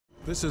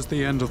This is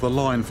the end of the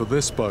line for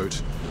this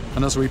boat,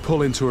 and as we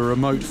pull into a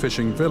remote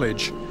fishing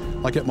village,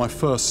 I get my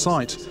first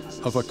sight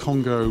of a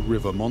Congo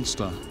River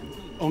monster.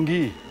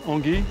 Anguille.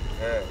 Anguille?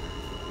 Yeah.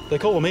 They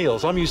call them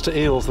eels. I'm used to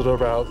eels that are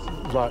about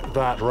like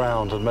that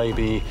round and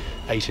maybe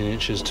 18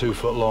 inches, 2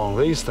 foot long.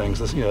 These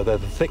things, you know, they're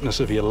the thickness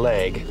of your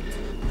leg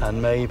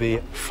and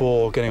maybe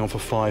getting on for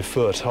 5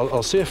 foot.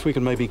 I'll see if we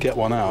can maybe get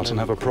one out and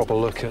have a proper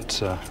look at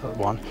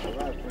one.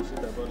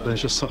 They're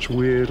just such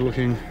weird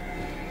looking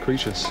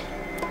creatures.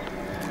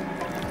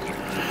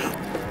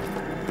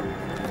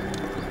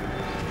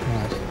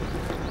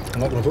 I'm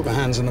not going to put my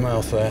hands in the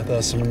mouth there.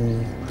 There's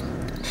some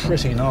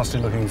pretty nasty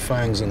looking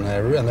fangs in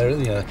there, and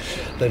you know,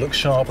 they look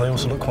sharp. They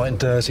also look quite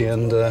dirty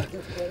and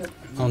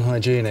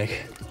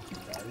unhygienic.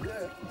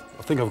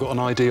 I think I've got an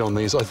ID on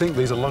these. I think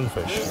these are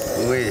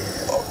lungfish. Oui.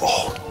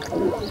 Oh.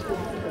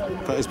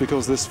 That is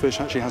because this fish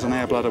actually has an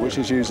air bladder which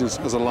it uses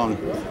as a lung,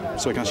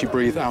 so it can actually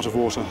breathe out of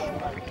water.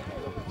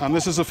 And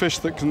this is a fish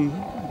that can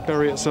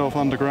bury itself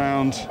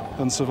underground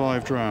and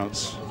survive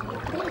droughts.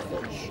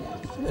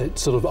 It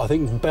sort of, I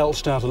think,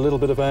 belched out a little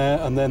bit of air,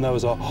 and then there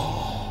was a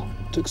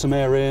took some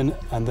air in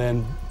and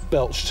then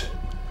belched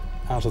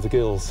out of the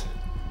gills.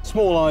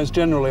 Small eyes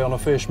generally on a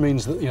fish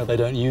means that, you know, they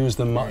don't use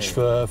them much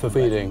for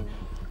feeding.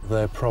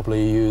 They're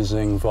probably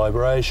using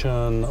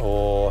vibration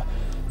or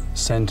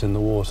scent in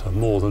the water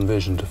more than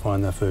vision to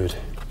find their food.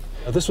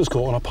 This was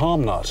caught on a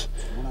palm nut,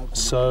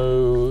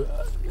 so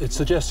it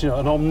suggests, you know,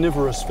 an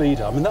omnivorous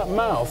feeder. I mean, that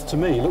mouth to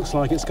me looks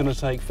like it's going to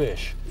take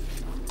fish.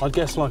 I'd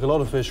guess, like a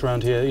lot of fish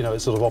around here, you know,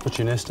 it's sort of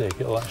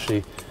opportunistic. It'll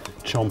actually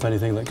chomp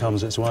anything that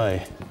comes its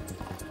way.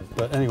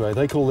 But anyway,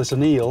 they call this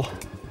an eel,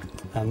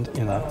 and,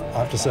 you know, I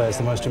have to say it's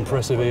the most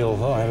impressive eel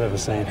that I've ever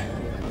seen.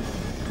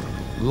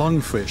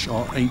 Lungfish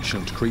are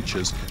ancient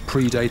creatures,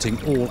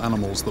 predating all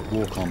animals that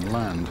walk on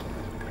land.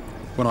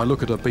 When I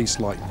look at a beast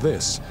like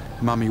this,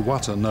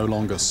 Mamiwata no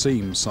longer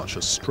seems such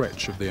a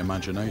stretch of the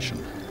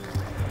imagination.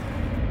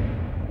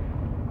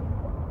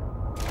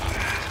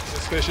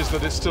 Fish is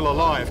that it's still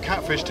alive.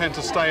 Catfish tend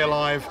to stay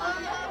alive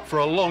for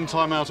a long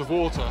time out of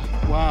water.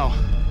 Wow.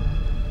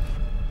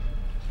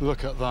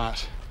 Look at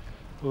that.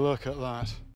 Look at that.